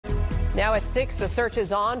Now at 6, the search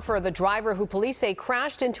is on for the driver who police say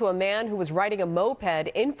crashed into a man who was riding a moped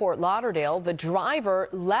in Fort Lauderdale. The driver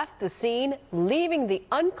left the scene, leaving the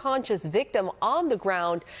unconscious victim on the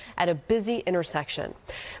ground at a busy intersection.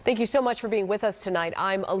 Thank you so much for being with us tonight.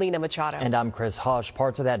 I'm Alina Machado. And I'm Chris Hush.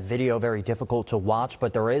 Parts of that video very difficult to watch,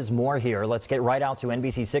 but there is more here. Let's get right out to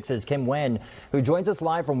NBC6's Kim Wynne, who joins us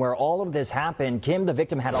live from where all of this happened. Kim, the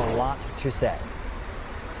victim had a lot to say.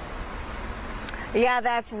 Yeah,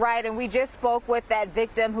 that's right. And we just spoke with that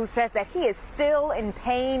victim who says that he is still in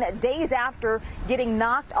pain days after getting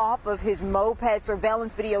knocked off of his moped.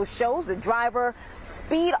 Surveillance video shows the driver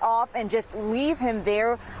speed off and just leave him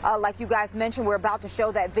there. Like you guys mentioned, we're about to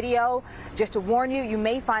show that video. Just to warn you, you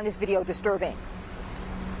may find this video disturbing.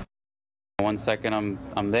 One second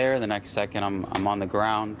I'm there, the next second I'm on the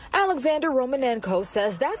ground. Alexander Romanenko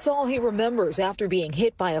says that's all he remembers after being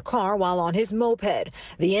hit by a car while on his moped,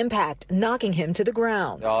 the impact knocking him to the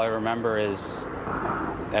ground. All I remember is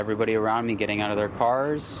everybody around me getting out of their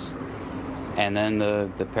cars, and then the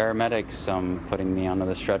paramedics putting me onto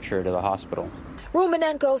the stretcher to the hospital.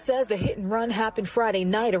 Romanenko says the hit and run happened Friday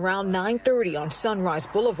night around 9:30 on Sunrise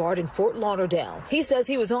Boulevard in Fort Lauderdale. He says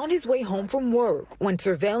he was on his way home from work when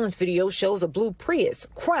surveillance video shows a blue Prius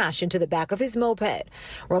crash into the back of his moped.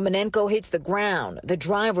 Romanenko hits the ground. The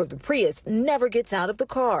driver of the Prius never gets out of the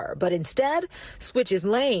car, but instead switches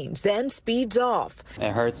lanes, then speeds off.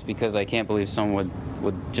 It hurts because I can't believe someone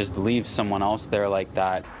would just leave someone else there like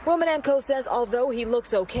that. Romanenko says although he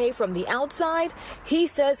looks okay from the outside, he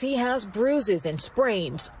says he has bruises and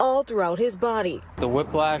sprains all throughout his body. The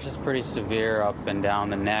whiplash is pretty severe up and down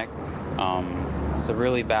the neck. It's a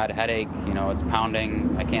really bad headache. You know, it's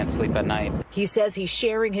pounding. I can't sleep at night. He says he's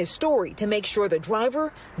sharing his story to make sure the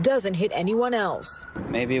driver doesn't hit anyone else.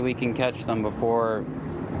 Maybe we can catch them before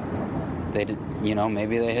they did,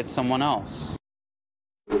 maybe they hit someone else.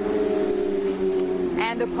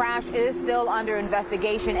 And the crash is still under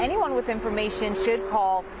investigation. Anyone with information should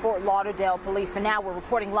call Fort Lauderdale police. For now, we're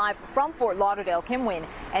reporting live from Fort Lauderdale. Kim Wynne,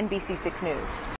 NBC6 News.